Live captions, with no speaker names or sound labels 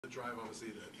drive, obviously,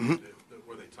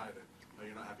 where they tied it.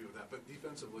 You're not happy with that. But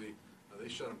defensively, they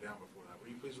shut them down before that. Were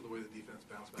you pleased with the way the defense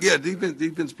bounced back? Yeah,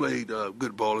 defense played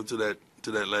good ball into that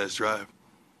last drive.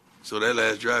 So that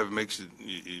last drive makes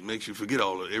you forget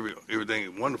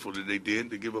everything wonderful that they did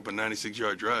to give up a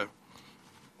 96-yard drive.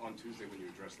 On Tuesday when you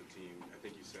addressed the team, I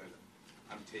think you said,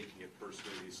 I'm taking it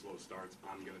personally, these slow starts,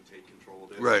 I'm going to take control of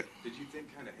this. Right. Did you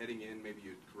think kind of heading in, maybe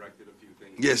you corrected a few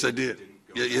things? Yes, I did.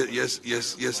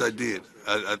 Yes, I did.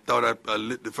 I thought I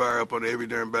lit the fire up on every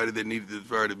darn body that needed the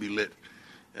fire to be lit.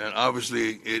 And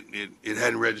obviously it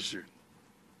hadn't registered.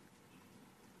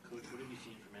 Coach, what have you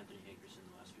seen from Anthony Hankerson in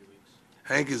the last few weeks?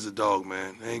 Hank is a dog,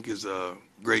 man. Hank is a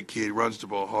great kid, runs the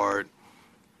ball hard,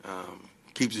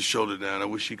 keeps his shoulder down. I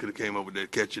wish he could have came up with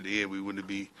that catch at the end. We wouldn't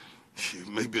be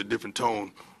maybe a different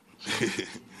tone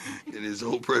in his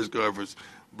whole press conference.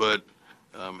 But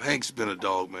Hank's been a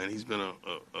dog, man. He's been a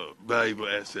valuable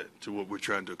asset to what we're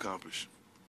trying to accomplish.